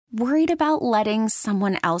Worried about letting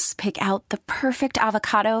someone else pick out the perfect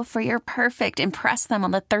avocado for your perfect impress them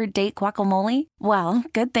on the third date guacamole? Well,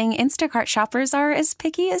 good thing Instacart shoppers are as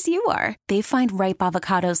picky as you are. They find ripe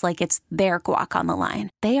avocados like it's their guac on the line.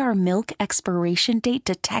 They are milk expiration date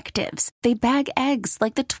detectives. They bag eggs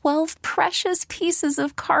like the 12 precious pieces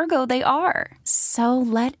of cargo they are. So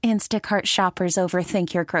let Instacart shoppers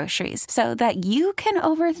overthink your groceries so that you can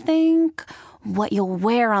overthink what you'll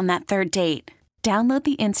wear on that third date. Download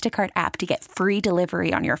the Instacart app to get free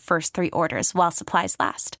delivery on your first 3 orders while supplies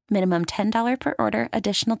last. Minimum $10 per order.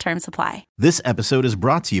 Additional terms apply. This episode is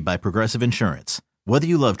brought to you by Progressive Insurance. Whether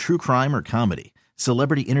you love true crime or comedy,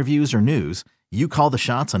 celebrity interviews or news, you call the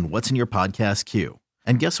shots on what's in your podcast queue.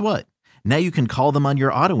 And guess what? Now you can call them on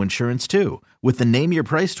your auto insurance too with the Name Your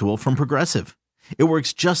Price tool from Progressive. It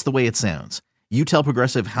works just the way it sounds. You tell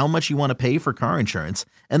Progressive how much you want to pay for car insurance,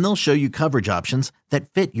 and they'll show you coverage options that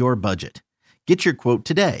fit your budget. Get your quote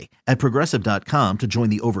today at Progressive.com to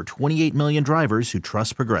join the over 28 million drivers who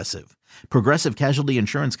trust Progressive. Progressive Casualty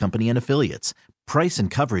Insurance Company and Affiliates. Price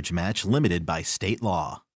and coverage match limited by state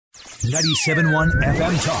law. 97.1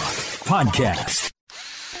 FM Talk Podcast.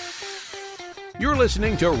 You're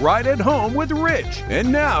listening to Right at Home with Rich.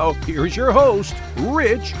 And now, here's your host,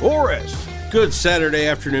 Rich Orris. Good Saturday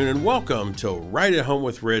afternoon and welcome to Right at Home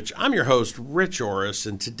with Rich. I'm your host, Rich Orris,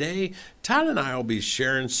 and today Todd and I will be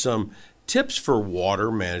sharing some tips for water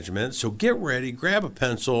management. So get ready, grab a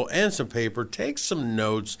pencil and some paper, take some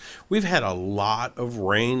notes. We've had a lot of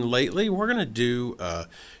rain lately. We're going to do a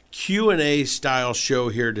Q&A style show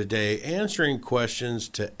here today, answering questions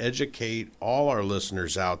to educate all our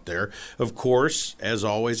listeners out there. Of course, as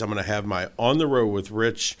always, I'm going to have my On the Road with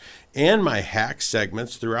Rich and my hack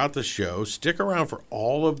segments throughout the show. Stick around for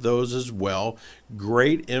all of those as well.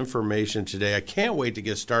 Great information today. I can't wait to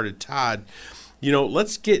get started. Todd, you know,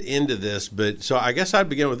 let's get into this, but so I guess I'd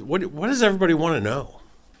begin with what does everybody want to know?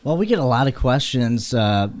 Well, we get a lot of questions,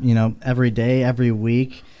 every day, every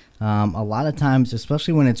week. A lot of times,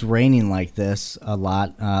 especially when it's raining like this a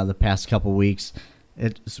lot the past couple weeks,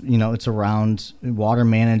 it's around water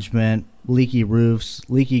management, leaky roofs,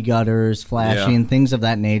 leaky gutters, flashing, things of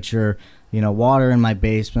that nature, water in my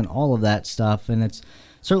basement, all of that stuff. And it's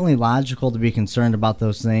certainly logical to be concerned about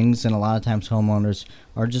those things, and a lot of times homeowners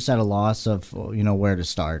are just at a loss of where to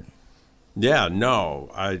start. Yeah,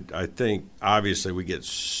 no, I think obviously we get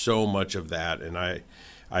so much of that, and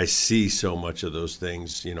I see so much of those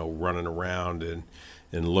things, running around and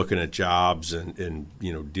looking at jobs and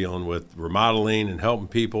dealing with remodeling and helping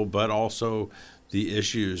people, but also the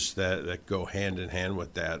issues that go hand in hand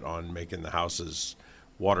with that on making the houses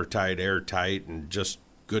watertight, airtight, and just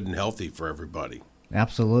good and healthy for everybody.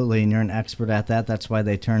 Absolutely, and you're an expert at that. That's why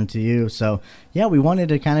they turn to you. So, yeah, we wanted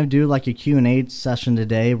to kind of do like a Q&A session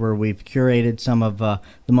today where we've curated some of the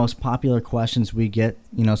most popular questions we get,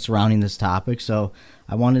 surrounding this topic. So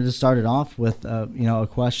I wanted to start it off with, a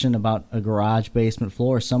question about a garage basement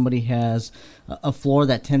floor. Somebody has a floor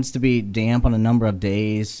that tends to be damp on a number of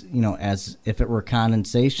days, as if it were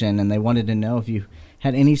condensation, and they wanted to know if you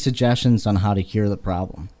had any suggestions on how to cure the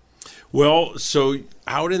problem. Well, so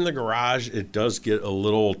out in the garage, it does get a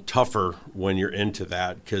little tougher when you're into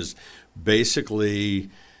that, because basically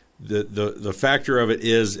the factor of it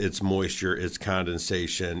is it's moisture, it's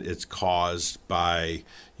condensation, it's caused by,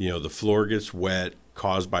 the floor gets wet,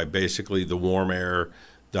 caused by basically the warm air,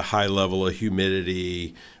 the high level of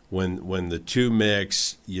humidity. When the two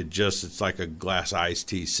mix, it's like a glass iced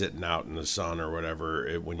tea sitting out in the sun or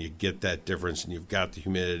whatever. When you get that difference and you've got the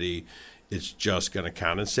humidity, it's just going to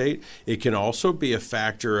condensate. It can also be a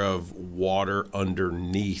factor of water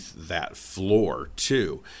underneath that floor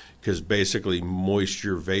too, because basically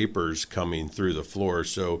moisture vapors coming through the floor.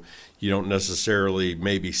 So you don't necessarily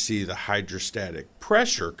maybe see the hydrostatic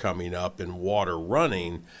pressure coming up and water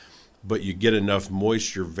running, but you get enough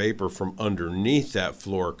moisture vapor from underneath that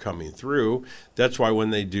floor coming through. That's why when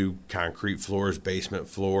they do concrete floors, basement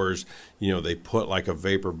floors, they put like a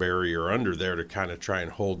vapor barrier under there to kind of try and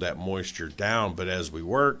hold that moisture down. But as we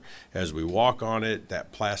walk on it,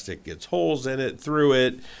 that plastic gets holes in it, through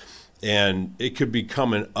it, and it could be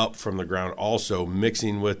coming up from the ground also,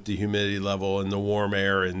 mixing with the humidity level and the warm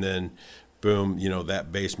air, and then boom,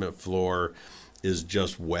 that basement floor is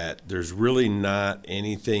just wet. There's really not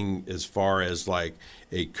anything as far as like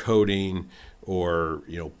a coating or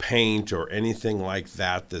paint or anything like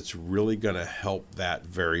that that's really going to help that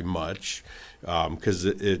very much, because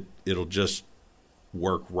it'll just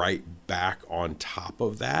work right back on top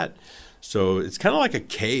of that. So it's kind of like a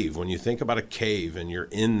cave. When you think about a cave and you're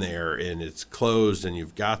in there and it's closed and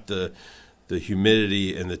you've got the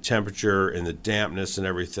humidity and the temperature and the dampness and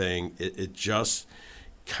everything, it just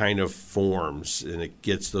kind of forms, and it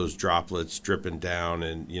gets those droplets dripping down,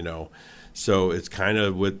 and so it's kind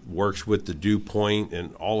of works with the dew point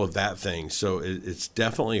and all of that thing. So it's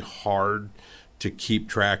definitely hard to keep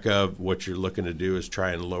track of. What you're looking to do is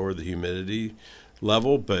try and lower the humidity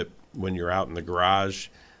level, but when you're out in the garage,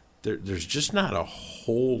 there's just not a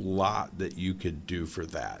whole lot that you could do for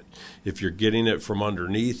that. If you're getting it from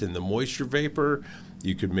underneath in the moisture vapor,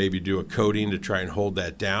 you could maybe do a coating to try and hold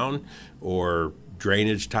that down, or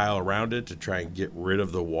drainage tile around it to try and get rid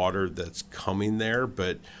of the water that's coming there.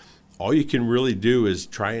 But all you can really do is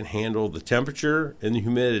try and handle the temperature and the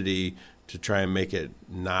humidity to try and make it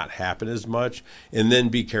not happen as much, and then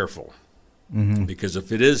be careful. Because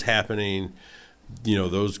if it is happening,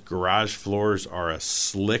 those garage floors are a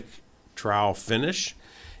slick trowel finish,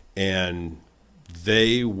 and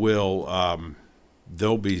they will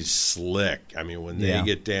they'll be slick. I mean, when they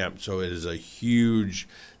get damp, so it is a huge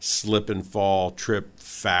slip and fall trip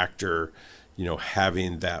factor,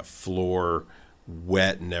 having that floor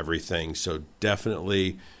wet and everything. So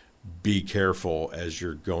definitely be careful as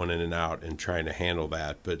you're going in and out and trying to handle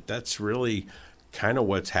that. But that's really kind of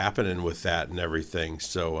what's happening with that and everything.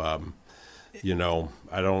 So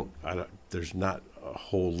I don't there's not a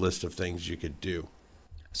whole list of things you could do.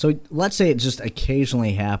 So let's say it just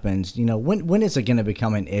occasionally happens. When is it going to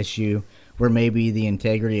become an issue where maybe the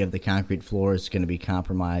integrity of the concrete floor is going to be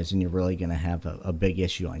compromised and you're really going to have a big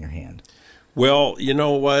issue on your hand? Well, you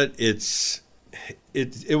know what? It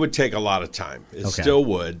would take a lot of time. It still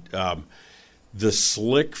would. The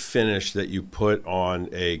slick finish that you put on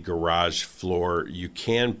a garage floor, you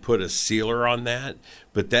can put a sealer on that,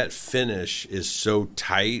 but that finish is so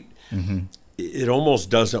tight, it almost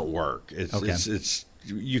doesn't work. It's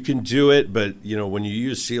you can do it, but when you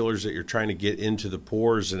use sealers that you're trying to get into the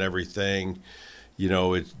pores and everything,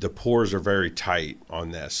 the pores are very tight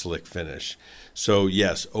on that slick finish. So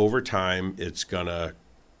yes, over time, it's gonna,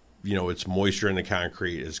 it's moisture in the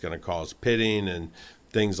concrete is going to cause pitting and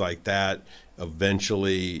things like that.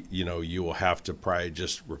 Eventually, you will have to probably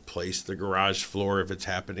just replace the garage floor if it's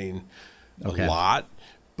happening a lot,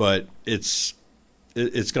 but it's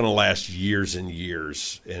going to last years and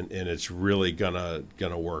years, and it's really gonna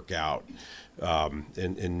work out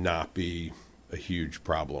and not be a huge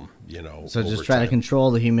problem, So just try to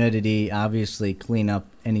control the humidity, obviously clean up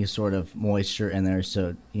any sort of moisture in there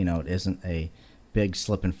so, it isn't a big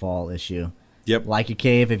slip and fall issue. Yep. Like a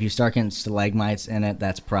cave, if you start getting stalagmites in it,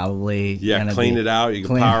 that's probably clean it out. You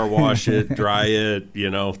can power wash it, dry it,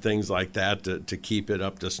 things like that to keep it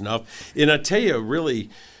up to snuff. And I tell you, really,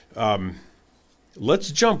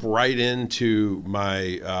 let's jump right into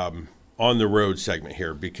my on the road segment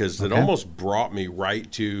here, because it almost brought me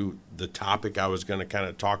right to the topic I was going to kind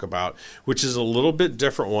of talk about, which is a little bit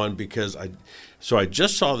different one, because I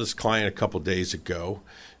just saw this client a couple days ago,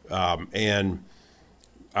 and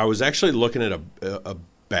I was actually looking at a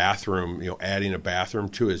bathroom, adding a bathroom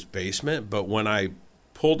to his basement. But when I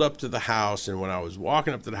pulled up to the house, and when I was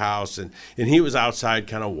walking up to the house, and he was outside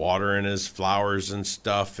kind of watering his flowers and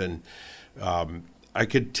stuff, and I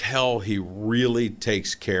could tell he really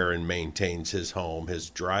takes care and maintains his home. His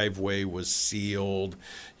driveway was sealed.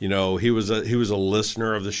 He was a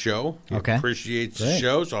listener of the show. He appreciates the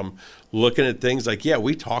show. So I'm looking at things like,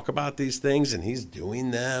 we talk about these things, and he's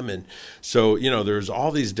doing them. And so, there's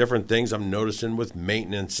all these different things I'm noticing with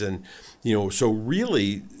maintenance. And, so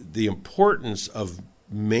really the importance of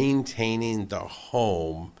maintaining the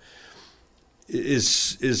home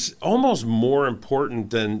is almost more important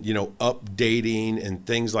than, updating and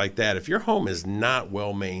things like that. If your home is not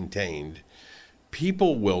well maintained,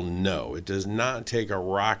 people will know. It does not take a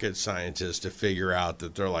rocket scientist to figure out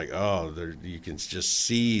that they're like, you can just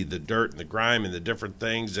see the dirt and the grime and the different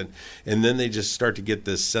things. And then they just start to get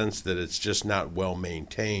this sense that it's just not well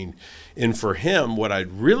maintained. And for him, what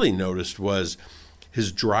I'd really noticed was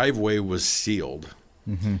his driveway was sealed.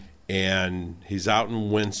 And he's out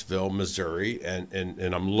in Wentzville, Missouri,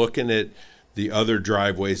 and I'm looking at the other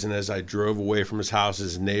driveways, and as I drove away from his house,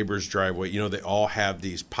 his neighbor's driveway, they all have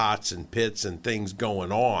these pots and pits and things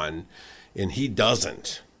going on, and he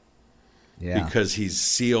doesn't. Because he's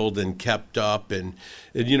sealed and kept up, and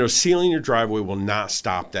sealing your driveway will not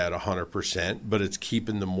stop that 100%, but it's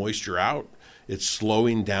keeping the moisture out. It's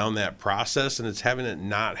slowing down that process, and it's having it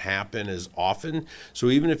not happen as often. So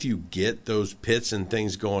even if you get those pits and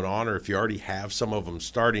things going on, or if you already have some of them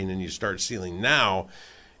starting and you start sealing now,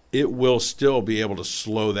 it will still be able to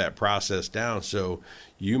slow that process down. So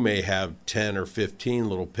you may have 10 or 15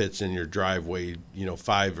 little pits in your driveway,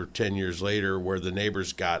 5 or 10 years later, where the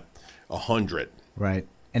neighbor's got 100. Right.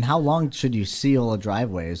 And how long should you seal a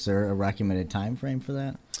driveway? Is there a recommended time frame for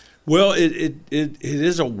that? Well, it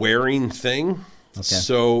is a wearing thing. Okay.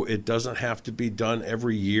 So it doesn't have to be done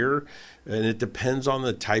every year. And it depends on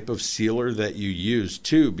the type of sealer that you use,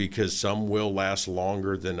 too, because some will last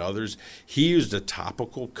longer than others. He used a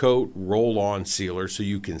topical coat roll-on sealer so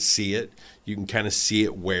you can see it. You can kind of see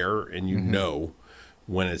it wear, and you know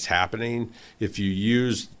when it's happening. If you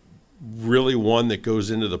use really one that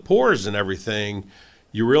goes into the pores and everything,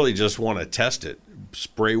 you really just want to test it.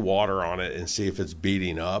 Spray water on it and see if it's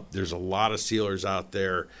beating up. There's a lot of sealers out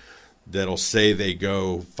there that'll say they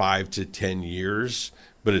go 5 to 10 years,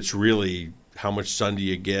 but it's really how much sun do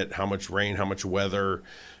you get, how much rain, how much weather,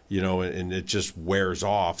 and it just wears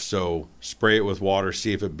off. So spray it with water,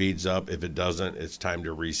 see if it beads up. If it doesn't, it's time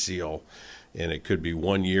to reseal. And it could be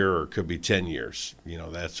 1 year or it could be 10 years,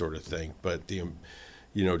 that sort of thing. But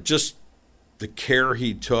just the care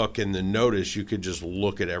he took and the notice, you could just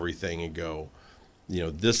look at everything and go,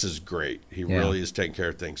 this is great. He really is taking care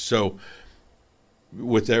of things. So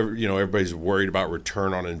with everybody's worried about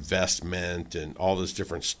return on investment and all this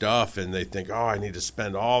different stuff, and they think, I need to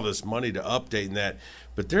spend all this money to update and that.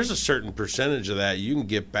 But there's a certain percentage of that you can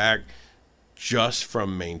get back just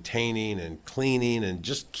from maintaining and cleaning and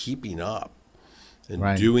just keeping up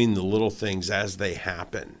and doing the little things as they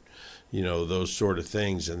happen, those sort of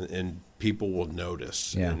things, and people will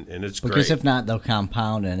notice. Yeah. And it's because great. if not, they'll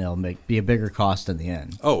compound and it'll be a bigger cost in the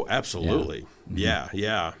end. Oh, absolutely.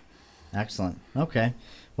 Yeah. Excellent. Okay.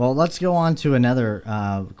 Well, let's go on to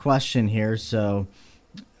another question here. So,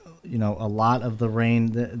 a lot of the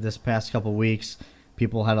rain this past couple weeks,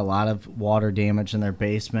 people had a lot of water damage in their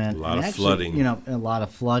basement. A lot of flooding. A lot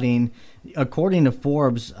of flooding. According to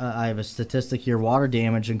Forbes, I have a statistic here, water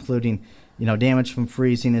damage, including, damage from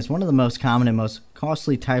freezing, is one of the most common and most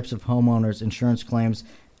costly types of homeowners insurance claims.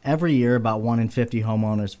 Every year, about 1 in 50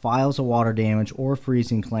 homeowners files a water damage or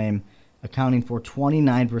freezing claim, accounting for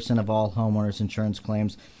 29% of all homeowners insurance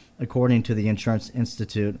claims, according to the Insurance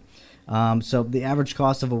Institute. So the average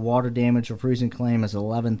cost of a water damage or freezing claim is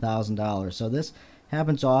 $11,000. So this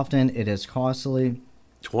happens often. It is costly.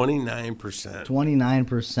 29%.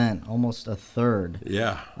 29%, almost a third.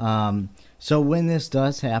 Yeah. So when this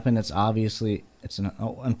does happen, it's an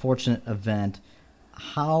unfortunate event.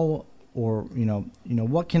 How, or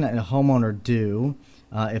what can a homeowner do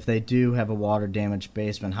if they do have a water damaged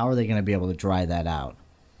basement? How are they going to be able to dry that out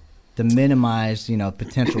to minimize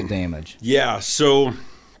potential damage? Yeah. So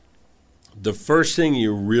the first thing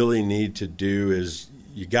you really need to do is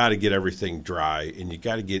you got to get everything dry, and you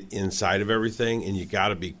got to get inside of everything, and you got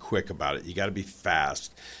to be quick about it. You got to be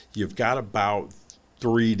fast. You've got about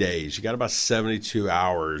 3 days. You got about 72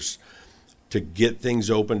 hours to get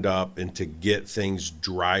things opened up and to get things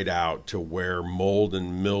dried out to where mold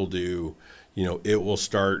and mildew, it will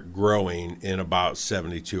start growing in about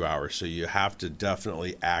 72 hours. So you have to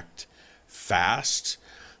definitely act fast.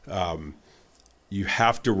 You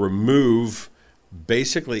have to remove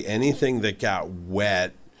basically anything that got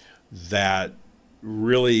wet that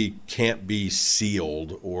really can't be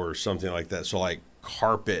sealed or something like that. So like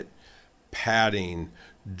carpet, padding,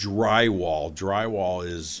 drywall. Drywall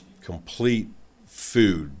is complete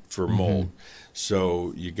food for mold.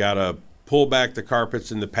 So you got to pull back the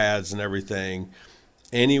carpets and the pads and everything.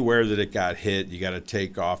 Anywhere that it got hit, you got to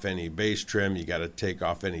take off any base trim. You got to take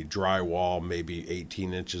off any drywall, maybe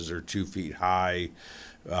 18 inches or 2 feet high.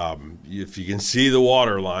 If you can see the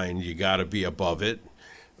water line, you got to be above it.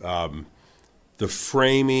 The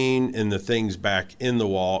framing and the things back in the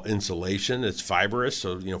wall, insulation, it's fibrous.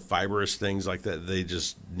 So, fibrous things like that, they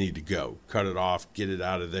just need to go. Cut it off, get it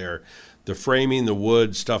out of there. The framing, the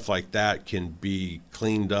wood, stuff like that can be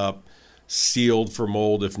cleaned up, sealed for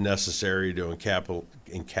mold if necessary to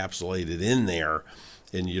encapsulate it in there.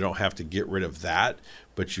 And you don't have to get rid of that,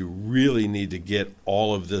 but you really need to get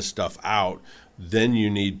all of this stuff out. Then you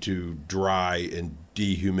need to dry and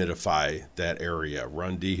dehumidify that area.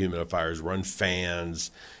 Run dehumidifiers, run fans,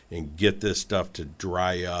 and get this stuff to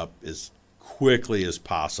dry up as quickly as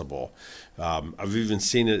possible. I've even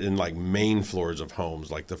seen it in like main floors of homes,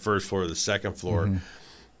 like the first floor, the second floor.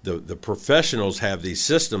 The professionals have these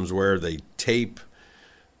systems where they tape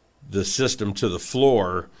the system to the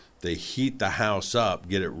floor, they heat the house up,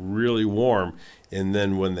 get it really warm, and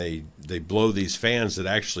then when they blow these fans that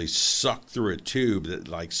actually suck through a tube that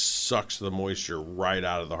like sucks the moisture right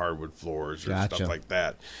out of the hardwood floors or stuff like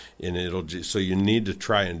that. And so you need to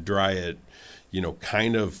try and dry it,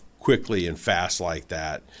 kind of quickly and fast like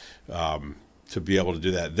that to be able to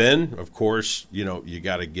do that. Then, of course, you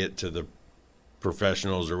got to get to the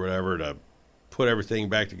professionals or whatever to put everything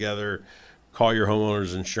back together, call your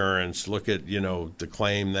homeowner's insurance, look at, the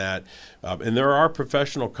claim that. And there are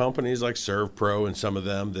professional companies like ServPro and some of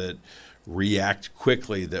them that react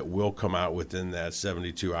quickly that will come out within that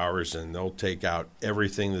 72 hours, and they'll take out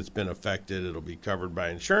everything that's been affected. It'll be covered by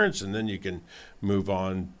insurance, and then you can move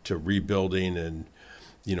on to rebuilding and,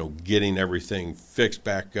 getting everything fixed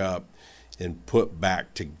back up and put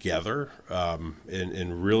back together,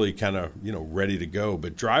 and really kind of, ready to go.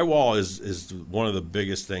 But drywall is one of the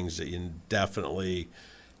biggest things that you definitely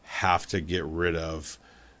have to get rid of,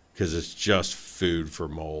 because it's just food for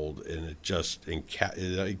mold, and it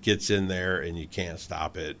gets in there and you can't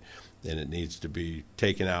stop it, and it needs to be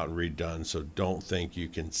taken out and redone. So don't think you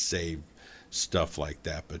can save stuff like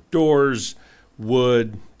that. But doors,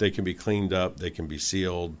 wood, they can be cleaned up, they can be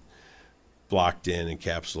sealed, blocked in,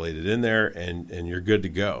 encapsulated in there, and you're good to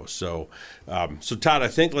go. So Todd, I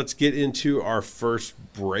think let's get into our first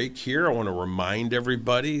break here. I want to remind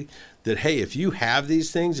everybody that, hey, if you have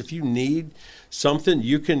these things, if you need something,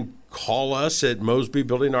 you can call us at Mosby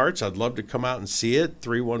Building Arts. I'd love to come out and see it,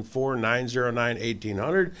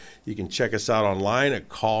 314-909-1800. You can check us out online at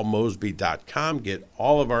callmosby.com. Get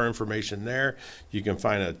all of our information there. You can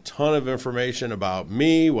find a ton of information about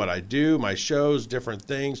me, what I do, my shows, different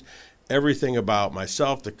things, everything about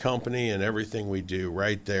myself, the company, and everything we do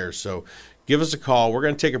right there. So give us a call. We're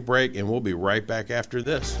going to take a break, and we'll be right back after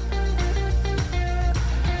this.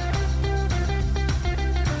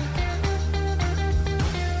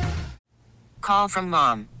 Call from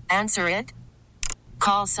mom. Answer it.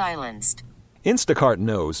 Call silenced. Instacart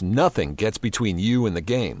knows nothing gets between you and the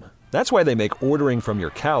game. That's why they make ordering from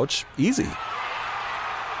your couch easy.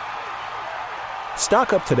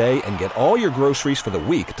 Stock up today and get all your groceries for the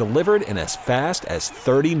week delivered in as fast as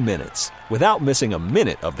 30 minutes without missing a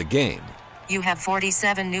minute of the game. You have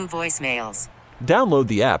 47 new voicemails. Download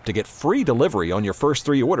the app to get free delivery on your first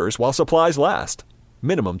 3 orders while supplies last.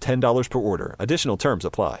 Minimum $10 per order. Additional terms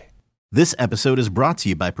apply. This episode is brought to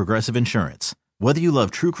you by Progressive Insurance. Whether you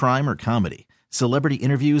love true crime or comedy, celebrity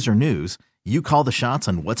interviews or news, you call the shots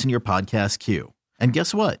on what's in your podcast queue. And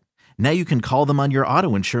guess what? Now you can call them on your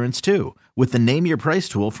auto insurance too with the Name Your Price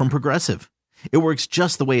tool from Progressive. It works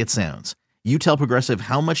just the way it sounds. You tell Progressive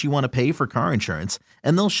how much you want to pay for car insurance,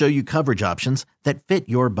 and they'll show you coverage options that fit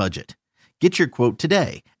your budget. Get your quote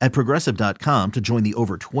today at Progressive.com to join the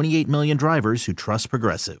over 28 million drivers who trust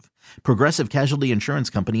Progressive. Progressive Casualty Insurance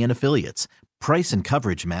Company and Affiliates. Price and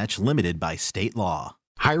coverage match limited by state law.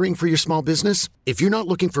 Hiring for your small business? If you're not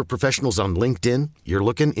looking for professionals on LinkedIn, you're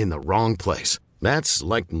looking in the wrong place. That's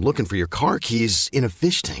like looking for your car keys in a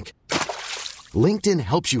fish tank. LinkedIn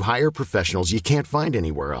helps you hire professionals you can't find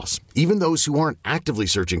anywhere else, even those who aren't actively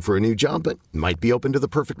searching for a new job but might be open to the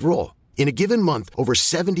perfect role. In a given month, over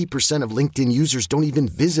 70% of LinkedIn users don't even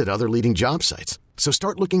visit other leading job sites. So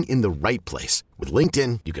start looking in the right place. With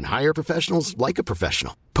LinkedIn, you can hire professionals like a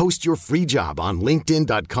professional. Post your free job on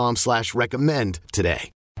linkedin.com/recommend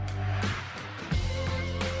today.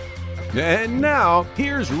 And now,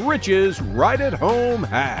 here's Rich's right-at-home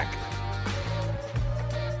hack.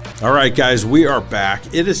 All right, guys, we are back.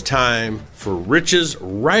 It is time for Rich's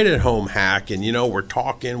right-at-home hack. And, we're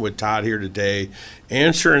talking with Todd here today,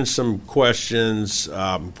 answering some questions,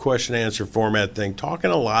 question-answer format thing,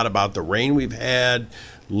 talking a lot about the rain we've had,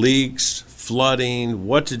 leaks, flooding,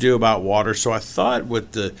 what to do about water. So I thought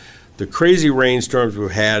with the crazy rainstorms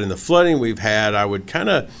we've had and the flooding we've had, I would kind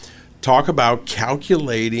of talk about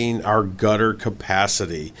calculating our gutter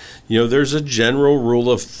capacity. There's a general rule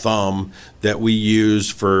of thumb that we use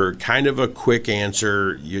for kind of a quick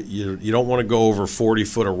answer. You don't want to go over 40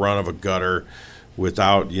 foot a run of a gutter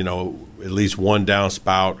without, at least one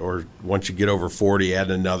downspout, or once you get over 40, add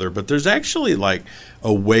another. But there's actually like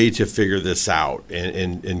a way to figure this out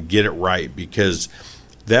and get it right, because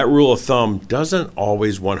that rule of thumb doesn't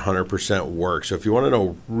always 100% work. So if you want to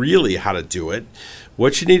know really how to do it,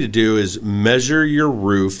 what you need to do is measure your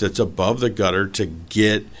roof that's above the gutter to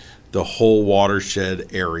get the whole watershed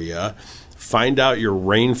area. Find out your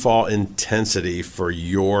rainfall intensity for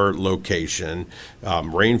your location.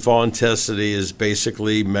 Rainfall intensity is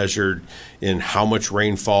basically measured in how much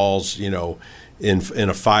rain falls, in a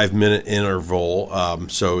 5-minute interval.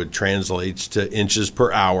 So it translates to inches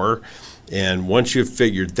per hour. And once you've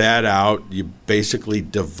figured that out, you basically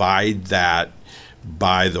divide that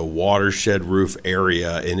by the watershed roof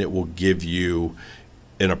area, and it will give you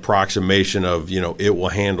an approximation of, it will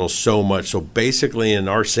handle so much. So basically in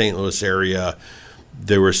our St. Louis area,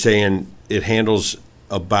 they were saying it handles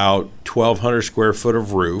about 1,200 square foot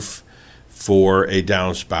of roof for a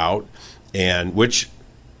downspout, and which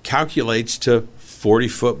calculates to 40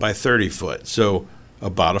 foot by 30 foot. So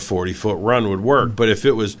about a 40-foot run would work. But if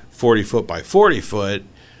it was 40 foot by 40 foot,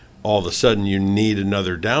 all of a sudden you need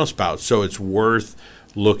another downspout. So it's worth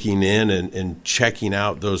looking in and checking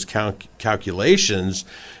out those calculations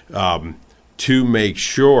to make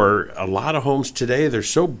sure. A lot of homes today, they're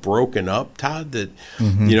so broken up, Todd, that,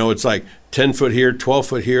 it's like 10 foot here, 12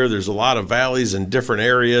 foot here. There's a lot of valleys in different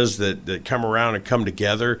areas that come around and come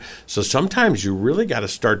together. So sometimes you really got to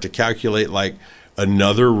start to calculate like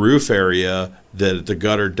another roof area that the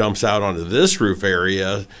gutter dumps out onto this roof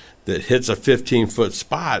area that hits a 15-foot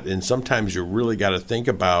spot. And sometimes you really got to think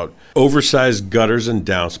about oversized gutters and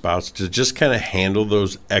downspouts to just kind of handle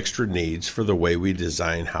those extra needs for the way we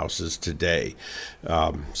design houses today.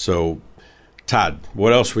 So, Todd,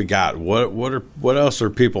 what else we got? What else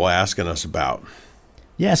are people asking us about?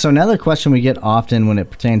 Yeah, so another question we get often when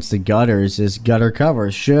it pertains to gutters is gutter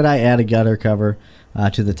covers. Should I add a gutter cover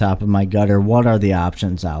to the top of my gutter? What are the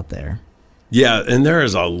options out there? Yeah, and there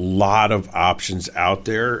is a lot of options out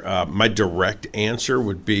there. My direct answer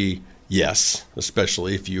would be yes,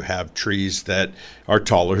 especially if you have trees that are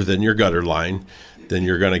taller than your gutter line. Then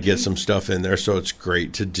you're going to get some stuff in there, so it's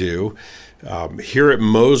great to do. Here at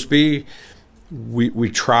Mosby, we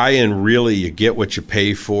try and really, you get what you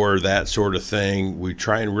pay for, that sort of thing. We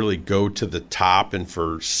try and really go to the top, and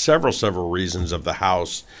for several reasons of the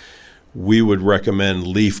house, we would recommend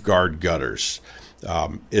leaf guard gutters.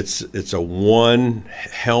 It's a one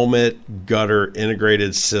helmet gutter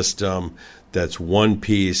integrated system that's one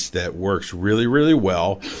piece that works really, really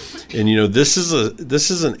well. And this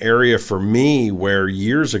is an area for me where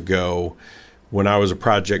years ago, when I was a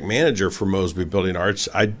project manager for Mosby Building Arts,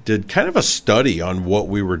 I did kind of a study on what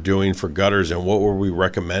we were doing for gutters and what were we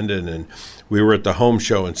recommending. And we were at the home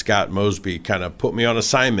show, and Scott Mosby kind of put me on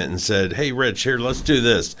assignment and said, "Hey, Rich, here, let's do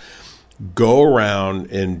this. Go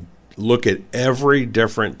around and look at every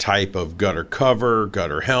different type of gutter cover,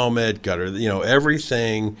 gutter helmet, gutter,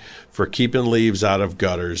 everything for keeping leaves out of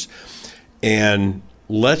gutters. And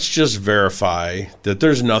let's just verify that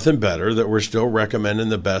there's nothing better, that we're still recommending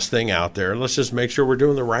the best thing out there. Let's just make sure we're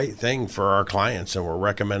doing the right thing for our clients and we're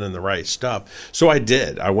recommending the right stuff." So I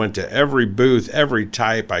did. I went to every booth, every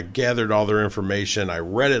type. I gathered all their information. I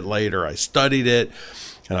read it later. I studied it,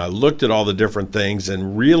 and I looked at all the different things.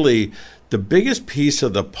 And really, the biggest piece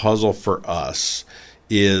of the puzzle for us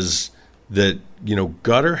is that,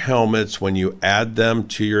 gutter helmets, when you add them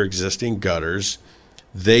to your existing gutters,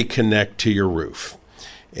 they connect to your roof.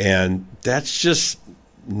 And that's just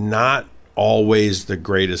not always the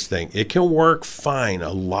greatest thing. It can work fine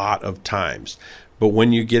a lot of times, but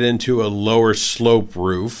when you get into a lower slope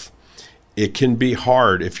roof, it can be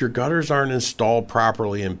hard if your gutters aren't installed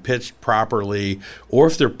properly and pitched properly, or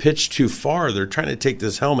if they're pitched too far. They're trying to take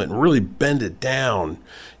this helmet and really bend it down,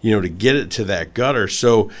 to get it to that gutter.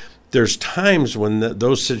 So there's times when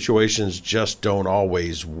those situations just don't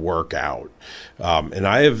always work out. And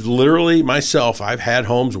I have literally myself, I've had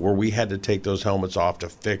homes where we had to take those helmets off to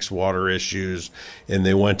fix water issues, and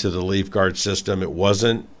they went to the leaf guard system. It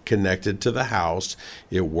wasn't connected to the house.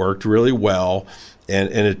 It worked really well. And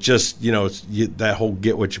it just, it's that whole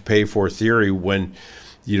get what you pay for theory. When,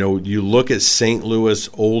 you look at St. Louis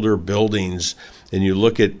older buildings and you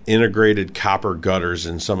look at integrated copper gutters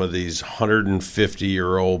in some of these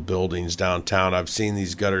 150-year-old buildings downtown, I've seen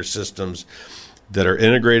these gutter systems that are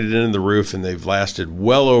integrated into the roof, and they've lasted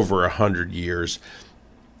well over 100 years.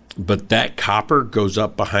 But that copper goes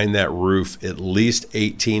up behind that roof at least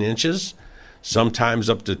 18 inches, sometimes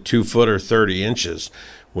up to 2 foot or 30 inches.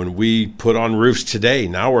 When we put on roofs today,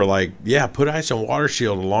 now we're like, yeah, put ice and water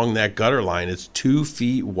shield along that gutter line. It's 2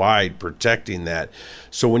 feet wide, protecting that.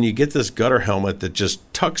 So when you get this gutter helmet that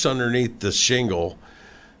just tucks underneath the shingle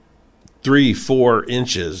 3-4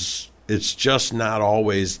 inches, it's just not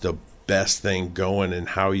always the best thing going in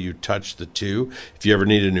how you touch the two. If you ever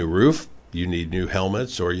need a new roof, you need new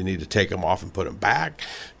helmets, or you need to take them off and put them back.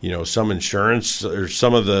 Some insurance or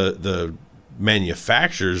some of the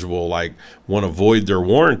manufacturers will want to void their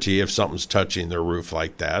warranty if something's touching their roof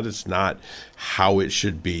like that. It's not how it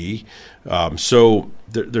should be. So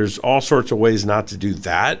there's all sorts of ways not to do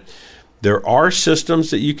that. There are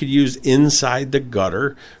systems that you could use inside the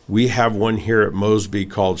gutter. We have one here at Mosby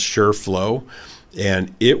called SureFlow,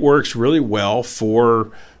 and it works really well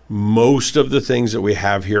for most of the things that we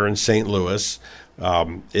have here in St. Louis.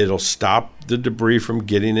 It'll stop the debris from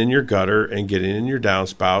getting in your gutter and getting in your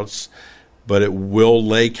downspouts, but it will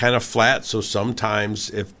lay kind of flat. So sometimes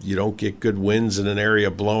if you don't get good winds in an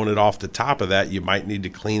area blowing it off the top of that, you might need to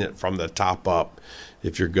clean it from the top up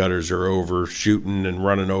if your gutters are overshooting and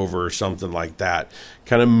running over or something like that.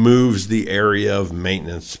 Kind of moves the area of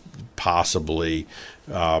maintenance possibly.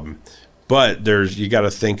 But you got to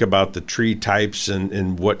think about the tree types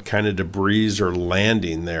and what kind of debris are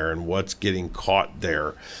landing there and what's getting caught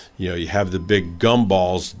there. You have the big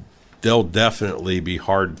gumballs. They'll definitely be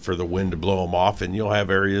hard for the wind to blow them off, and you'll have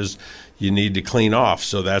areas you need to clean off.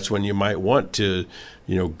 So that's when you might want to,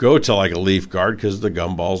 go to like a leaf guard, because the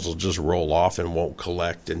gumballs will just roll off and won't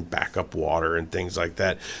collect and back up water and things like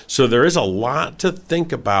that. So there is a lot to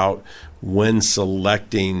think about when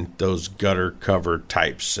selecting those gutter cover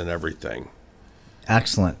types and everything.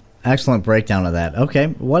 Excellent breakdown of that. Okay,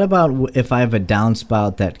 what about if I have a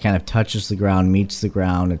downspout that kind of touches the ground, meets the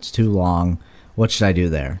ground, it's too long? What should I do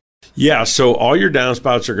there? Yeah, so all your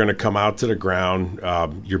downspouts are going to come out to the ground.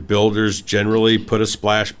 Your builders generally put a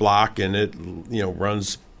splash block, and it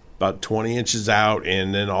runs about 20 inches out,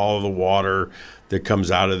 and then all of the water that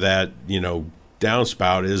comes out of that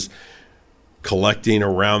downspout is collecting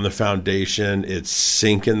around the foundation. It's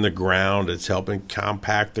sinking the ground. It's helping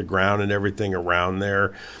compact the ground and everything around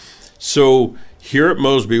there. So here at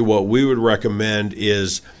Mosby, what we would recommend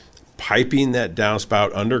is piping that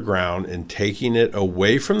downspout underground and taking it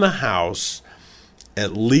away from the house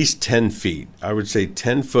at least 10 feet. I would say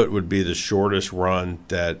 10 foot would be the shortest run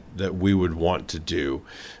that we would want to do.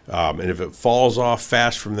 And if it falls off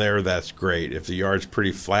fast from there, that's great. If the yard's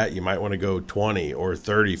pretty flat, you might want to go 20 or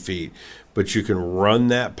 30 feet. But you can run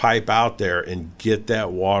that pipe out there and get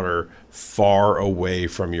that water far away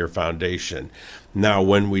from your foundation. Now,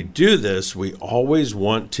 when we do this, we always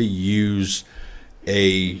want to use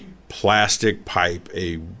a plastic pipe,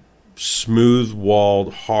 a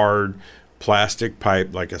smooth-walled, hard plastic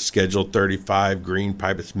pipe, like a Schedule 35 green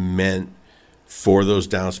pipe. It's meant for those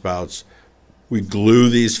downspouts. We glue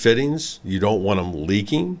these fittings. You don't want them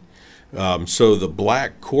leaking. So the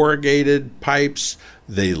black corrugated pipes,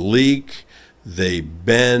 they leak, they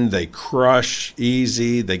bend, they crush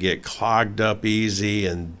easy, they get clogged up easy,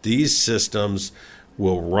 and these systems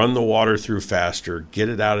will run the water through faster, get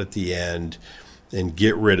it out at the end, and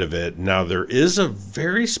get rid of it. Now, there is a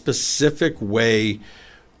very specific way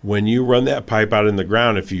when you run that pipe out in the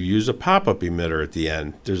ground. If you use a pop-up emitter at the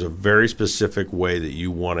end, there's a very specific way that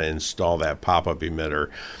you want to install that pop-up emitter.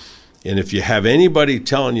 And if you have anybody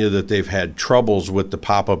telling you that they've had troubles with the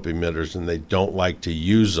pop-up emitters and they don't like to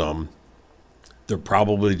use them, they're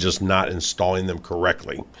probably just not installing them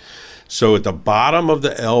correctly. So at the bottom of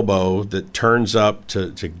the elbow that turns up to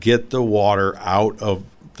get the water out of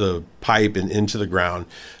the pipe and into the ground.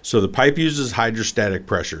 So the pipe uses hydrostatic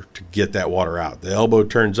pressure to get that water out. The elbow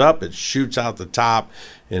turns up, it shoots out the top,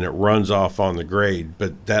 and it runs off on the grade.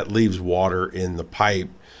 But that leaves water in the pipe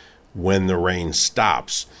when the rain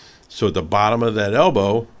stops. So at the bottom of that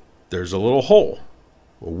elbow, there's a little hole,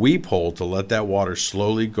 a weep hole, to let that water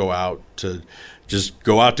slowly go out to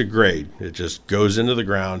grade. It just goes into the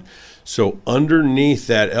ground. So underneath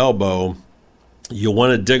that elbow, you'll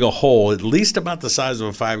want to dig a hole at least about the size of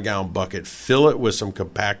a 5-gallon bucket, fill it with some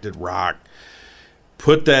compacted rock,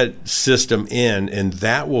 put that system in, and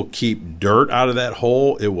that will keep dirt out of that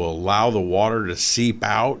hole. It will allow the water to seep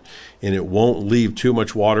out, and it won't leave too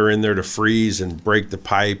much water in there to freeze and break the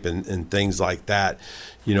pipe and things like that.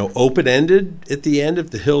 Open-ended at the end, if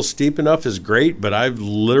the hill's steep enough, is great, but I've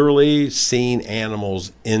literally seen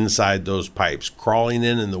animals inside those pipes, crawling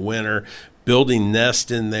in the winter, building nests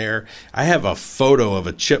in there. I have a photo of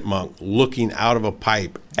a chipmunk looking out of a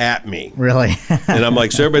pipe at me. Really? And I'm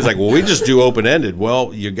like, so everybody's like, well, we just do open-ended.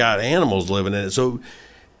 Well, you got animals living in it. So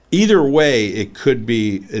either way, it could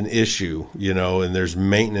be an issue, and there's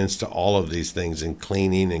maintenance to all of these things, and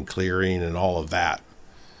cleaning and clearing and all of that.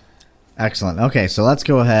 Excellent. Okay, so let's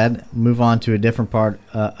go ahead, move on to a different part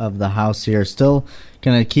of the house here. Still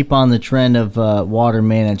going to keep on the trend of water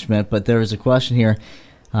management, but there is a question here.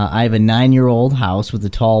 I have a 9-year-old house with a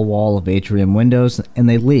tall wall of atrium windows, and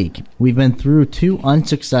they leak. We've been through 2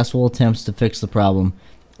 unsuccessful attempts to fix the problem.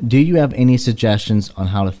 Do you have any suggestions on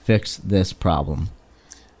how to fix this problem?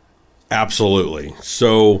 Absolutely.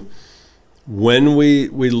 So when we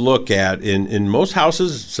look at, in most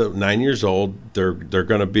houses, so 9 years old, they're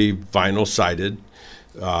going to be vinyl sided.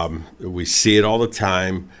 We see it all the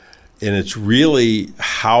time. And it's really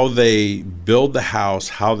how they build the house,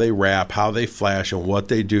 how they wrap, how they flash, and what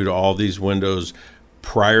they do to all these windows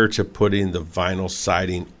prior to putting the vinyl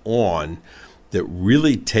siding on that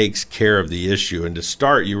really takes care of the issue. And to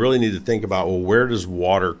start, you really need to think about, well, where does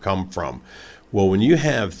water come from? Well, when you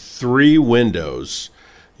have 3 windows,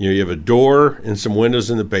 you have a door and some windows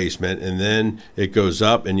in the basement, and then it goes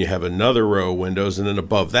up and you have another row of windows, and then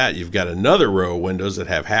above that you've got another row of windows that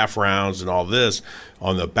have half rounds and all this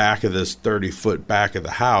on the back of this 30-foot back of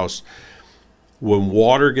the house. when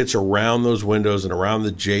water gets around those windows and around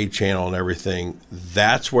the J channel and everything,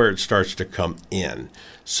 that's where it starts to come in.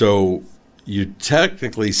 So you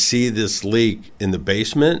technically see this leak in the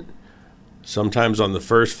basement, sometimes on the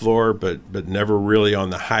first floor, but never really on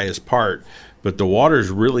the highest part. But the water is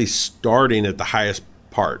really starting at the highest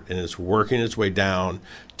part, and it's working its way down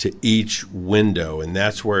to each window, and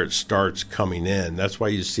that's where it starts coming in. That's why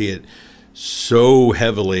you see it so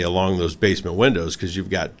heavily along those basement windows, because you've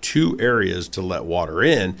got two areas to let water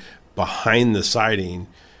in behind the siding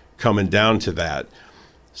coming down to that.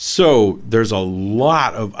 So there's a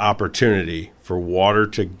lot of opportunity for water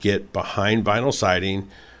to get behind vinyl siding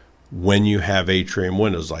when you have atrium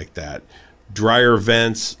windows like that. Dryer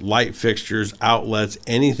vents, light fixtures, outlets,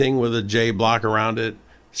 anything with a J block around it,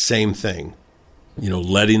 same thing.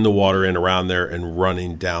 Letting the water in around there and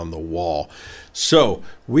running down the wall. So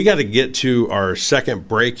we got to get to our second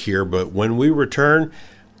break here, but when we return,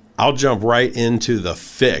 I'll jump right into the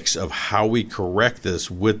fix of how we correct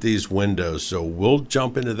this with these windows. So we'll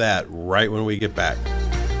jump into that right when we get back.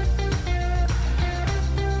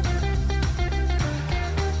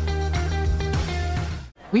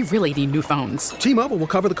 We really need new phones. T-Mobile will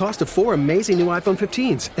cover the cost of 4 amazing new iPhone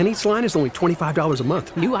 15s, and each line is only $25 a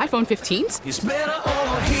month. New iPhone 15s? It's better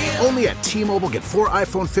over here. Only at T-Mobile, get 4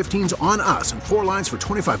 iPhone 15s on us and 4 lines for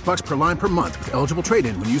 $25 per line per month with eligible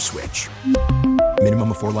trade-in when you switch.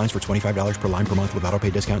 Minimum of 4 lines for $25 per line per month with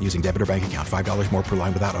autopay discount using debit or bank account. $5 more per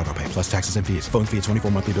line without autopay, plus taxes and fees. Phone fee at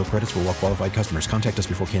 24 monthly bill credits for well-qualified customers. Contact us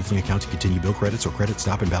before canceling account to continue bill credits or credit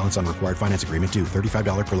stop and balance on required finance agreement due.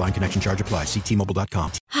 $35 per line connection charge applies. See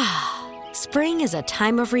T-Mobile.com. Spring is a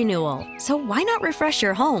time of renewal, so why not refresh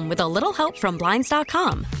your home with a little help from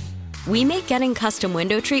Blinds.com? We make getting custom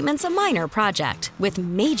window treatments a minor project with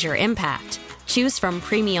major impact. Choose from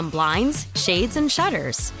premium blinds, shades, and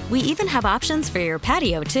shutters. We even have options for your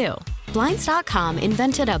patio, too. Blinds.com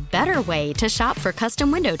invented a better way to shop for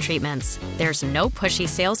custom window treatments. There's no pushy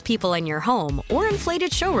salespeople in your home or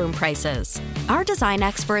inflated showroom prices. Our design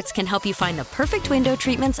experts can help you find the perfect window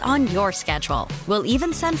treatments on your schedule. We'll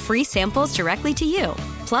even send free samples directly to you.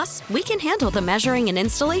 Plus, we can handle the measuring and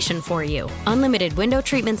installation for you. Unlimited window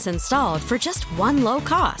treatments installed for just one low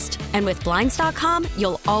cost. And with Blinds.com,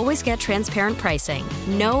 you'll always get transparent pricing.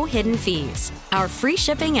 No hidden fees. Our free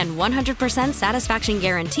shipping and 100% satisfaction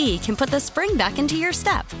guarantee can put the spring back into your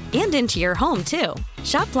step and into your home, too.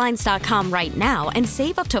 Shop Blinds.com right now and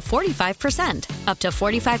save up to 45%. Up to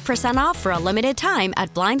 45% off for a limited time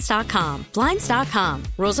at Blinds.com. Blinds.com.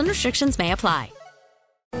 Rules and restrictions may apply.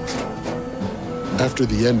 After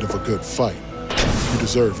the end of a good fight, you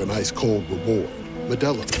deserve an ice-cold reward.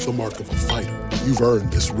 Modelo is the mark of a fighter. You've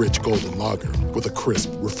earned this rich golden lager with a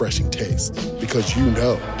crisp, refreshing taste. Because you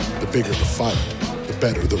know, the bigger the fight, the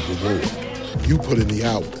better the reward. You put in the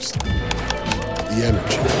hours, the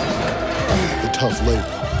energy, the tough labor.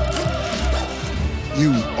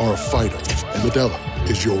 You are a fighter, and Modelo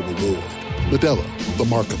is your reward. Modelo, the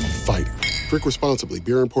mark of a fighter. Drink responsibly.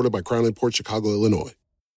 Beer imported by Crown Imports, Chicago, Illinois.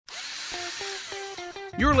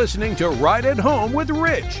 You're listening to Right at Home with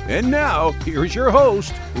Rich. And now, here's your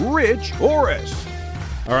host, Rich Orris.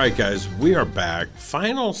 All right, guys, we are back.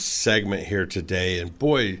 Final segment here today. And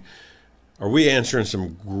boy, are we answering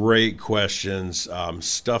some great questions,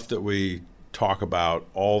 stuff that we talk about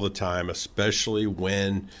all the time, especially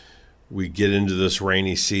when we get into this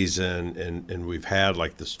rainy season and we've had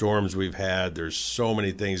like the storms we've had. There's so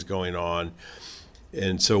many things going on.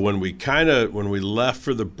 And so when we left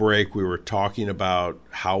for the break, we were talking about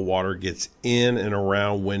how water gets in and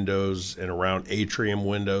around windows and around atrium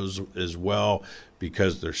windows as well,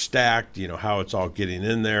 because they're stacked, how it's all getting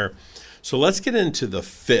in there. So let's get into the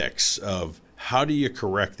fix of how do you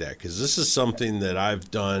correct that? Because this is something that I've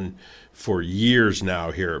done for years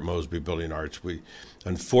now here at Mosby Building Arts.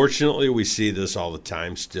 Unfortunately, we see this all the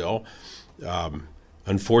time still.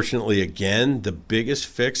 Unfortunately, again, the biggest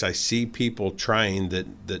fix I see people trying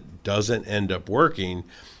that doesn't end up working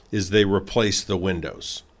is they replace the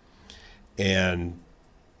windows. And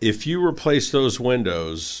if you replace those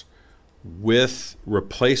windows with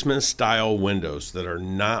replacement style windows that are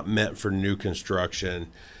not meant for new construction,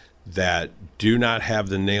 that do not have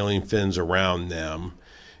the nailing fins around them,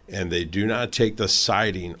 and they do not take the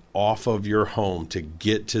siding off of your home to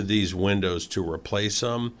get to these windows to replace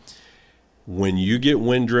them, when you get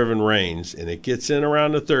wind-driven rains and it gets in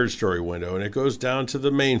around the third-story window and it goes down to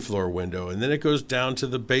the main floor window and then it goes down to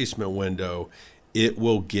the basement window, it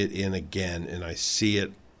will get in again. And I see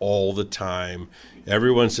it all the time.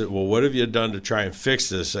 Everyone said, well, what have you done to try and fix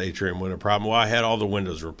this atrium window problem? Well, I had all the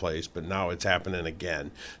windows replaced, but now it's happening again.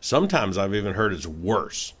 Sometimes I've even heard it's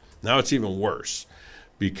worse. Now it's even worse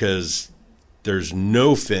because there's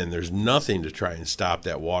no fin, there's nothing to try and stop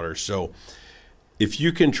that water. So if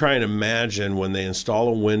you can try and imagine when they install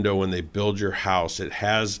a window, when they build your house, it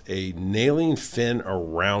has a nailing fin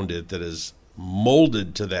around it that is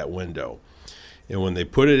molded to that window. And when they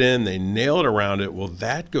put it in, they nail it around it. Well,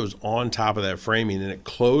 that goes on top of that framing and it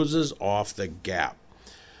closes off the gap.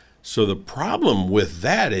 So the problem with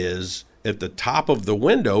that is at the top of the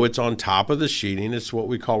window, it's on top of the sheeting. It's what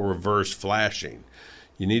we call reverse flashing.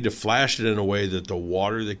 You need to flash it in a way that the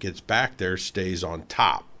water that gets back there stays on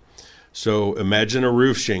top. So imagine a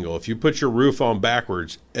roof shingle. If you put your roof on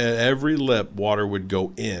backwards, at every lip, water would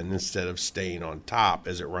go in instead of staying on top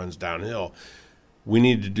as it runs downhill. We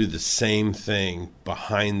need to do the same thing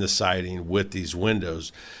behind the siding with these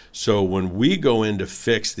windows. So when we go in to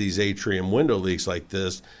fix these atrium window leaks like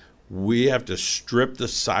this, we have to strip the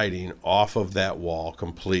siding off of that wall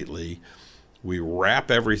completely. We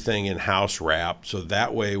wrap everything in house wrap, so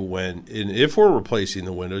that way if we're replacing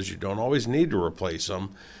the windows, you don't always need to replace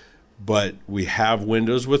them. But we have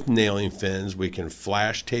windows with nailing fins. We can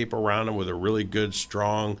flash tape around them with a really good,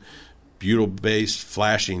 strong, butyl-based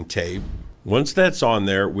flashing tape. Once that's on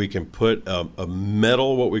there, we can put a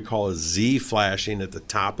metal, what we call a Z flashing at the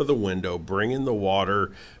top of the window, bringing the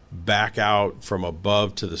water back out from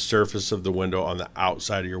above to the surface of the window on the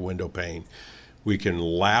outside of your window pane. We can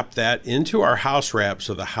lap that into our house wrap,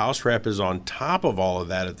 so the house wrap is on top of all of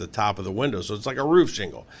that at the top of the window. So it's like a roof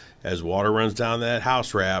shingle. As water runs down that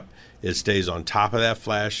house wrap, it stays on top of that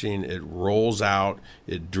flashing, it rolls out,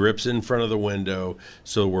 it drips in front of the window.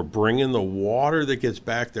 So we're bringing the water that gets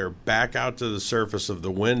back there back out to the surface of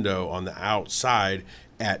the window on the outside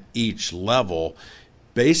at each level.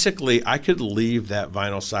 Basically, I could leave that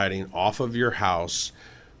vinyl siding off of your house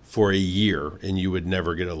for a year and you would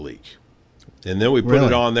never get a leak. And then we put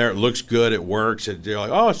it on there. It looks good. It works. You're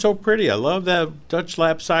like, oh, it's so pretty. I love that Dutch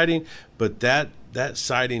lap siding. But that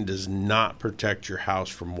siding does not protect your house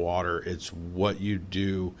from water. It's what you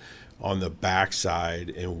do on the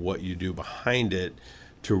backside and what you do behind it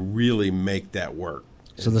to really make that work.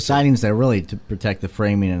 So the siding's there really to protect the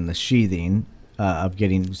framing and the sheathing of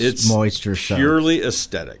getting moisture. Purely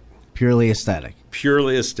aesthetic. Purely aesthetic.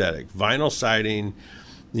 Purely aesthetic. Vinyl siding,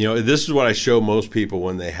 this is what I show most people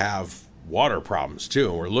when they have water problems too,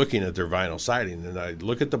 and we're looking at their vinyl siding, and I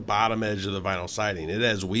look at the bottom edge of the vinyl siding. It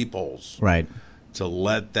has weep holes, right, to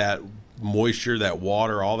let that moisture, that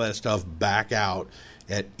water, all that stuff back out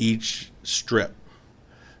at each strip.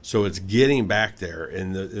 So it's getting back there,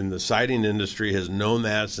 and the siding industry has known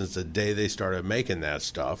that since the day they started making that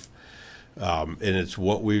stuff. And it's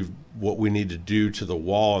what we need to do to the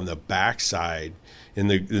wall on the backside. And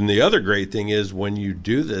the other great thing is when you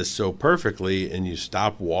do this so perfectly and you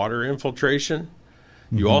stop water infiltration,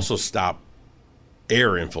 you also stop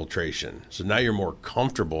air infiltration. So now you're more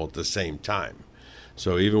comfortable at the same time.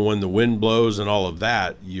 So even when the wind blows and all of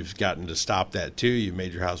that, you've gotten to stop that too. You've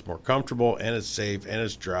made your house more comfortable, and it's safe, and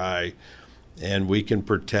it's dry, and we can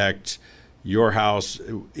protect your house.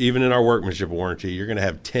 Even in our workmanship warranty, you're going to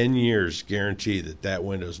have 10 years guarantee that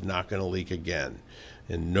window's not going to leak again.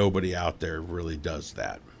 And nobody out there really does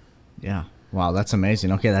that. Yeah. Wow, that's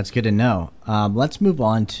amazing. Okay, that's good to know. Let's move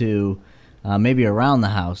on to maybe around the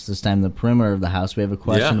house, this time the perimeter of the house. We have a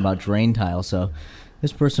question about drain tile. So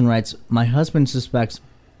this person writes, my husband suspects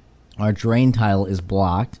our drain tile is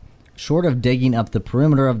blocked. Short of digging up the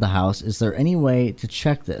perimeter of the house, is there any way to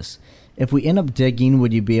check this? If we end up digging,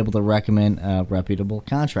 would you be able to recommend a reputable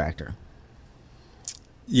contractor?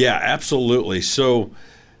 Yeah, absolutely. So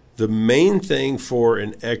the main thing for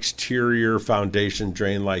an exterior foundation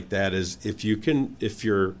drain like that is if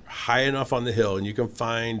you're high enough on the hill and you can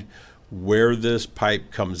find where this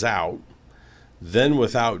pipe comes out, then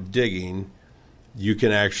without digging, you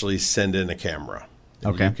can actually send in a camera.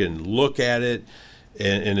 Okay. You can look at it,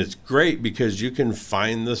 and it's great because you can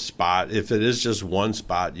find the spot. If it is just one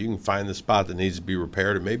spot, you can find the spot that needs to be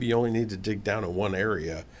repaired, and maybe you only need to dig down in one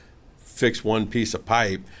area, fix one piece of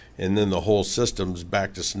pipe, and then the whole system's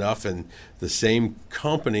back to snuff. And the same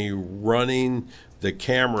company running the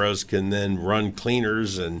cameras can then run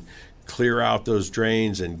cleaners and clear out those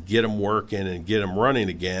drains and get them working and get them running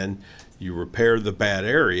again. You repair the bad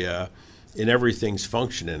area, and everything's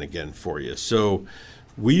functioning again for you. So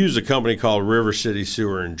we use a company called River City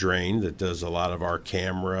Sewer and Drain that does a lot of our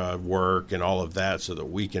camera work and all of that so that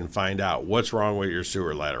we can find out what's wrong with your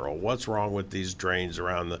sewer lateral, what's wrong with these drains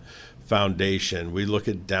around the foundation. We look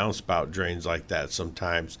at downspout drains like that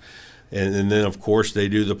sometimes. And then, of course, they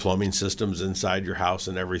do the plumbing systems inside your house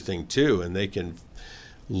and everything too, and they can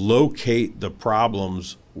locate the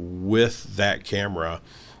problems with that camera.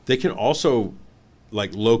 They can also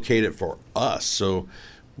locate it for us. So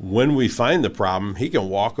when we find the problem, he can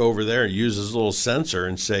walk over there and use his little sensor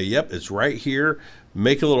and say, yep, it's right here,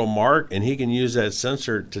 make a little mark, and he can use that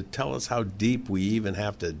sensor to tell us how deep we even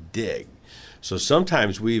have to dig. So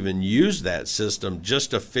sometimes we even use that system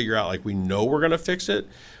just to figure out, like, we know we're going to fix it,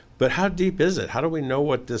 but how deep is it? How do we know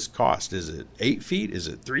what this cost? Is it 8 feet? Is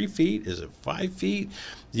it 3 feet? Is it 5 feet?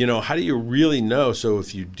 You know, how do you really know? So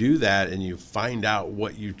if you do that and you find out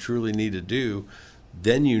what you truly need to do,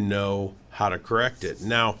 then you know how to correct it.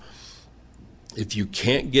 Now, if you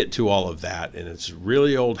can't get to all of that and it's a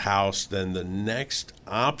really old house, then the next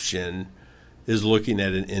option is looking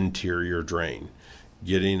at an interior drain,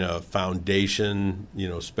 getting a foundation,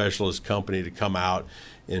 specialist company to come out.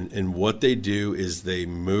 And what they do is they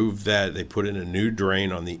move that, they put in a new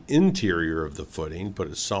drain on the interior of the footing, put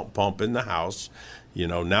a sump pump in the house.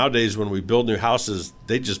 Nowadays when we build new houses,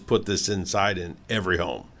 they just put this inside in every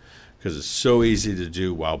home because it's so easy to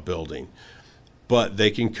do while building. But they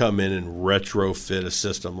can come in and retrofit a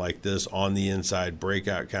system like this on the inside, break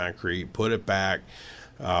out concrete, put it back.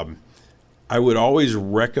 I would always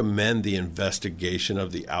recommend the investigation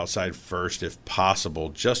of the outside first if possible,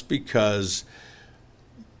 just because,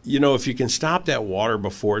 if you can stop that water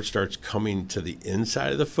before it starts coming to the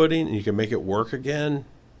inside of the footing and you can make it work again,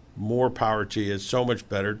 more power to you. It's so much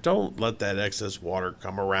better. Don't let that excess water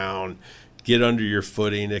come around, get under your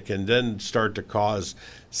footing. It can then start to cause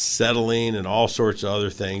settling and all sorts of other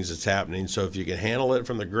things that's happening. So if you can handle it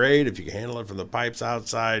from the grade, if you can handle it from the pipes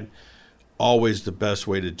outside, always the best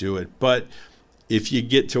way to do it. But if you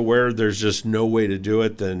get to where there's just no way to do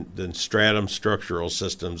it, then Stratum Structural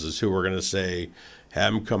Systems is who we're going to say,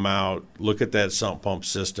 have them come out, look at that sump pump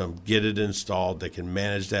system, get it installed. They can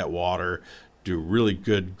manage that water, do a really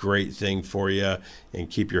good, great thing for you, and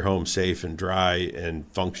keep your home safe and dry and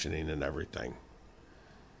functioning and everything.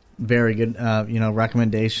 Very good,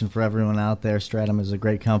 recommendation for everyone out there. Stratum is a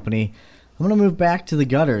great company. I'm going to move back to the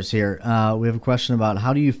gutters here. We have a question about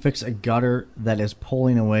how do you fix a gutter that is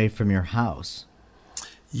pulling away from your house?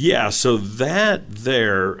 Yeah, so that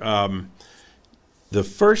there, the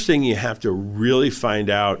first thing you have to really find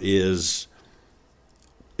out is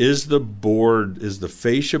the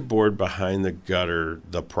fascia board behind the gutter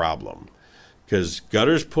the problem? Because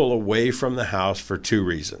gutters pull away from the house for two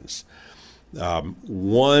reasons.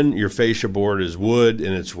 One, your fascia board is wood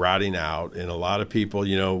and it's rotting out, and a lot of people,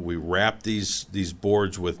 we wrap these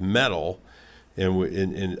boards with metal,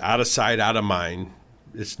 and out of sight, out of mind.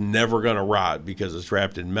 It's never going to rot because it's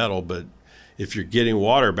wrapped in metal, but if you're getting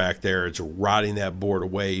water back there, it's rotting that board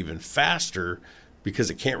away even faster because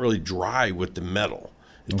it can't really dry with the metal.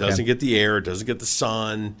 It doesn't get the air, it doesn't get the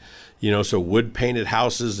sun. So wood painted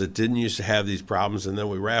houses that didn't used to have these problems, and then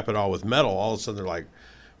we wrap it all with metal, all of a sudden they're like,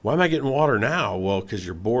 why am I getting water now? Well, because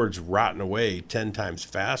your board's rotting away 10 times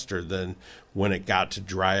faster than when it got to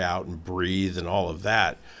dry out and breathe and all of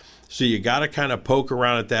that. So you got to kind of poke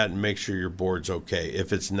around at that and make sure your board's okay.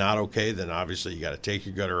 If it's not okay, then obviously you got to take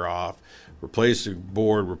your gutter off, replace the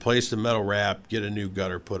board, replace the metal wrap, get a new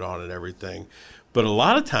gutter put on and everything. But a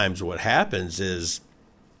lot of times what happens is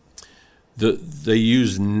they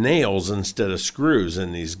use nails instead of screws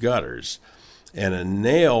in these gutters. And a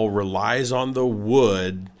nail relies on the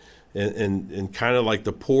wood, and kind of like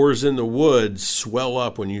the pores in the wood swell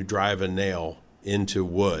up when you drive a nail into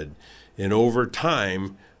wood. And over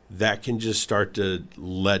time, that can just start to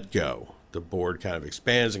let go. The board kind of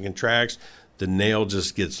expands and contracts. The nail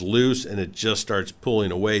just gets loose and it just starts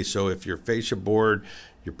pulling away. So if your fascia board,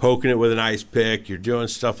 you're poking it with an ice pick, you're doing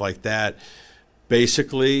stuff like that,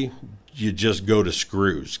 basically you just go to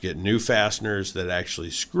screws. Get new fasteners that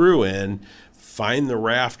actually screw in, find the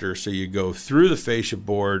rafter, so you go through the fascia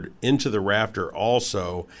board into the rafter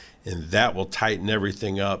also, and that will tighten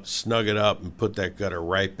everything up, snug it up, and put that gutter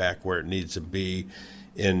right back where it needs to be.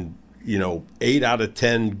 And 8 out of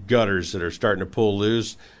 10 gutters that are starting to pull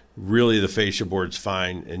loose, really the fascia board's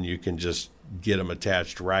fine, and you can just get them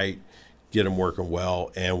attached right, get them working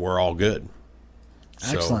well, and we're all good.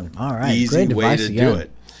 Excellent. So, all right. Easy Great way advice to again. do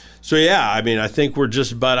it. So yeah, I think we're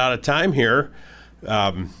just about out of time here.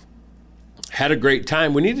 Had a great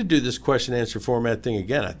time. We need to do this question answer format thing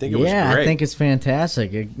again. I think it was great. I think it's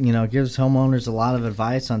fantastic. It gives homeowners a lot of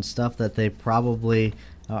advice on stuff that they probably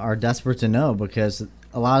are desperate to know, because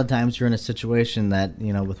a lot of times you're in a situation that,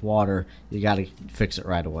 with water, you got to fix it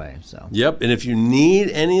right away. So. Yep. And if you need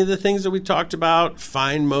any of the things that we talked about,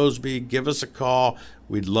 find Mosby, give us a call.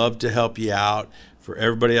 We'd love to help you out. For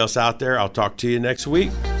everybody else out there, I'll talk to you next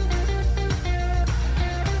week.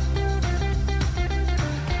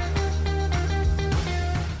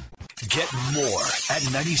 Get more at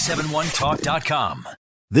 971talk.com.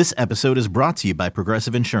 This episode is brought to you by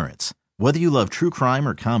Progressive Insurance. Whether you love true crime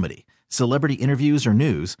or comedy, celebrity interviews or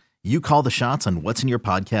news, you call the shots on what's in your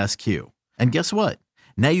podcast queue. And guess what?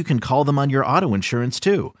 Now you can call them on your auto insurance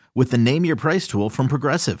too with the Name Your Price tool from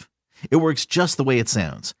Progressive. It works just the way it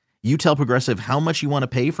sounds. You tell Progressive how much you want to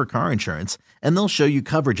pay for car insurance, and they'll show you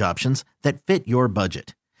coverage options that fit your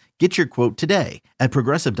budget. Get your quote today at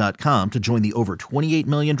Progressive.com to join the over 28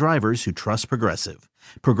 million drivers who trust Progressive.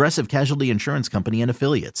 Progressive Casualty Insurance Company and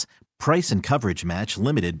Affiliates. Price and coverage match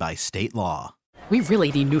limited by state law. We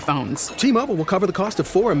really need new phones. T-Mobile will cover the cost of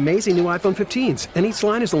 4 amazing new iPhone 15s, and each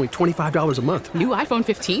line is only $25 a month. New iPhone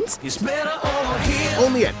 15s? It's better over here.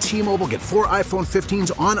 Only at T-Mobile, get 4 iPhone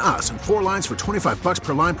 15s on us and 4 lines for $25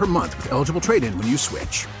 per line per month with eligible trade-in when you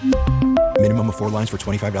switch. Minimum of 4 lines for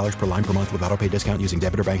 $25 per line per month with autopay discount using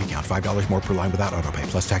debit or bank account. $5 more per line without autopay,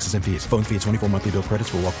 plus taxes and fees. Phone fee at 24 monthly bill credits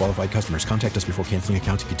for well-qualified customers. Contact us before canceling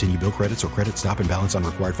account to continue bill credits or credit stop and balance on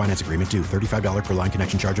required finance agreement due. $35 per line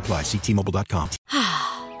connection charge applies. See T-Mobile.com.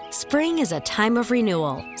 Spring is a time of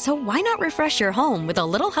renewal, so why not refresh your home with a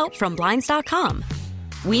little help from Blinds.com?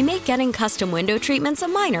 We make getting custom window treatments a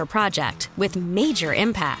minor project with major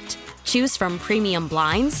impact. Choose from premium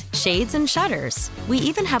blinds, shades, and shutters. We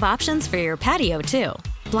even have options for your patio, too.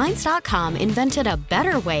 Blinds.com invented a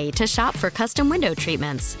better way to shop for custom window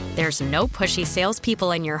treatments. There's no pushy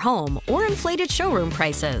salespeople in your home or inflated showroom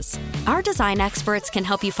prices. Our design experts can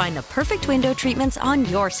help you find the perfect window treatments on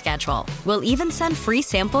your schedule. We'll even send free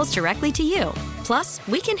samples directly to you. Plus,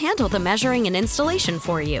 we can handle the measuring and installation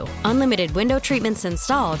for you. Unlimited window treatments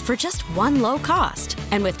installed for just one low cost.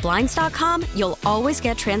 And with Blinds.com, you'll always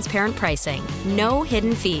get transparent pricing. No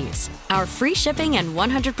hidden fees. Our free shipping and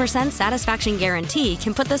 100% satisfaction guarantee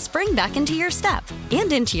can put the spring back into your step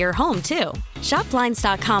and into your home, too. Shop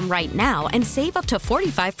Blinds.com right now and save up to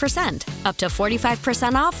 45%. Up to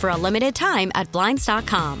 45% off for a limited time at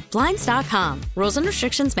Blinds.com. Blinds.com. Rules and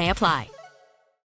restrictions may apply.